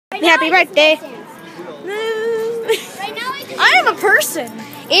Happy birthday. I am a person.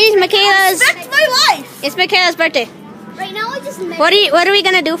 It is Michaela's. Respect my life. It's Michaela's birthday. Right now I just met What are we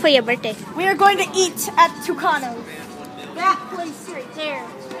gonna do for your birthday? We are going to eat at Tucano's. That place right there.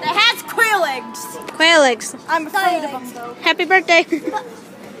 That has quail eggs. Quail eggs. I'm afraid of them though. Happy birthday.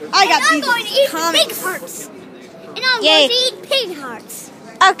 I got I'm these going to eat comics. pig hearts. And I'm Yay. going to eat pig hearts.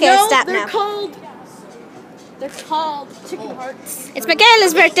 Okay, No, stop they're now. They're called chicken hearts. It's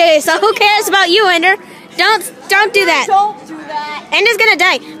Michaela's birthday, so who cares about you, Ender? Don't do that. Don't do that. Ender's gonna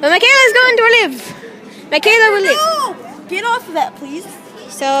die, but Michaela's going to live. Michaela will live. No! Get off of that, please.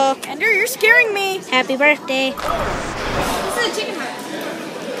 So, Ender, you're scaring me. happy birthday. This is a chicken heart.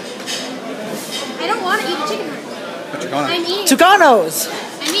 I don't want to eat a chicken heart. What you going I'm eating. Tucano's.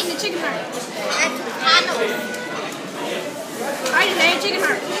 I'm eating a chicken heart. I just ate a chicken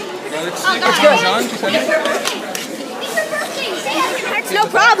heart. Oh God. These are birthdays. Say happy birthday. No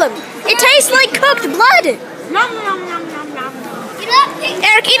problem. It tastes like cooked blood. Nom nom nom nom nom. You know that pig?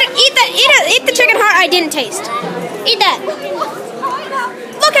 Eric, eat the chicken heart I didn't taste. Eat that.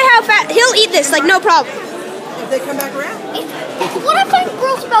 Look at how fat he'll eat this, like no problem. If they come back around. What I find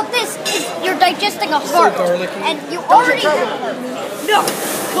gross about this is you're digesting a heart, and you already. No,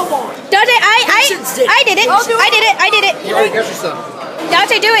 come on. Dante, I did it. I'll do it. I did it. You already got your stuff.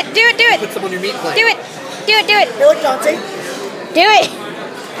 Dante, do it. Put some on your meat plate. Do it. Here, look, Dante. Do it.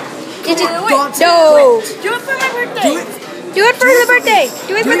 Did you? Dante, No. do it for my birthday. Do it. Do it for the birthday.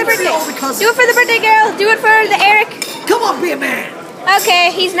 Do it for the birthday. Do it for the birthday girl. Do it for the Eric. Come on, be a man.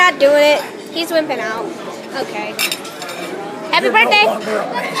 Okay, he's not doing it. He's wimping out. Okay. Happy birthday.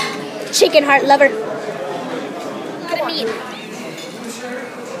 Chicken heart lover. Good meat.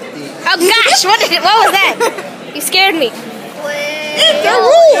 Oh gosh, what was that? You scared me. Quail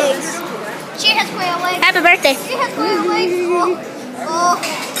rules. She has quail legs. Happy birthday. She has quail legs. Oh,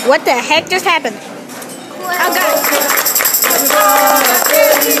 What the heck just happened? quail. Oh god.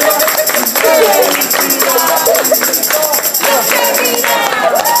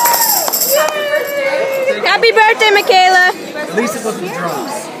 Happy birthday, Michaela. At least it wasn't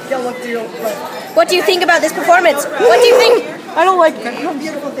drums. What do you think about this performance? What do you think? I don't like it. I'm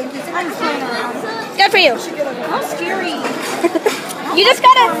beautiful, thank you. I'm playing around. Good for you. How scary. You just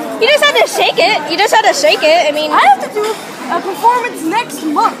have to shake it. You just have to shake it. I mean, I have to do a performance next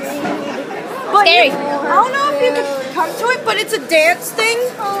month. But Scary. I don't know if you can come to it, but it's a dance thing.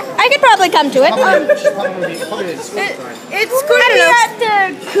 I could probably come to it. It's going to be at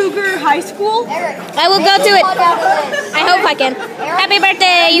the Cougar High School. I will go to it. I hope I can. Happy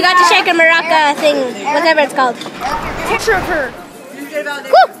birthday. You got to shake a maraca thing, whatever it's called. Picture of her.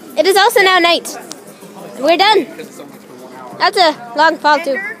 Woo! It is also now night. We're done. That's a long fall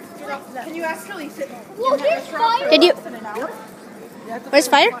too. Can you actually sit? Well, here's fire. Did you? Where's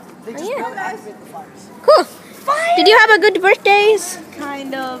fire? Oh, yeah. Cool. Did you have a good birthdays?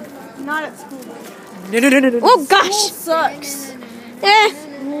 Kind of. Not at school. Oh gosh. Sucks. Eh.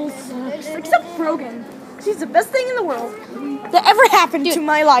 Except Brogan. She's the best thing in the world that ever happened to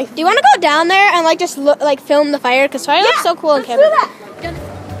my life. Do you want to go down there and like just film the fire? Because fire looks so cool on camera. Do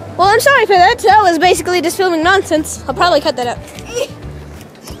that. Well, I'm sorry for that. That was basically just filming nonsense. I'll probably cut that out.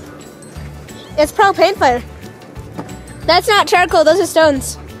 It's propane fire. That's not charcoal. Those are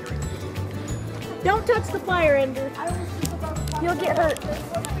stones. Don't touch the fire, Ender. You'll get hurt.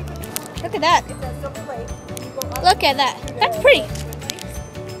 Look at that. Look at that. That's pretty.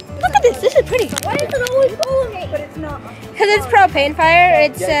 Look at this. This is pretty. Why is it always falling? But it's not. Because it's propane fire.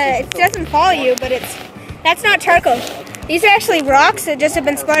 It doesn't follow you, but that's not charcoal. These are actually rocks that just have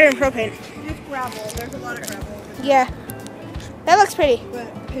been splattered in propane. It's gravel. There's a lot of gravel. Yeah. That looks pretty.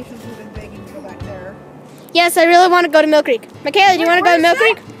 But patients have been begging to go back there. Yes, I really want to go to Mill Creek. Michaela, do you want to go to Mill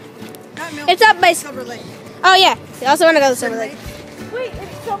Creek? Not Mill It's up by... Silver Lake. Oh, yeah. I also want to go to Silver Lake. Wait,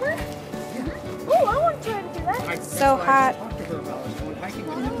 it's summer? Oh, I want to try to do that. It's so hot.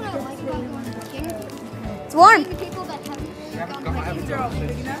 It's warm.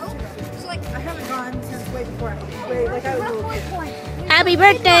 I haven't gone since way before. Like I was a little kid. Happy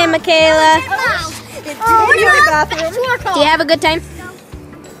birthday, Michaela. Bathroom. Do you have a good time?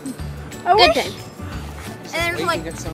 I Good wish. time. And there's like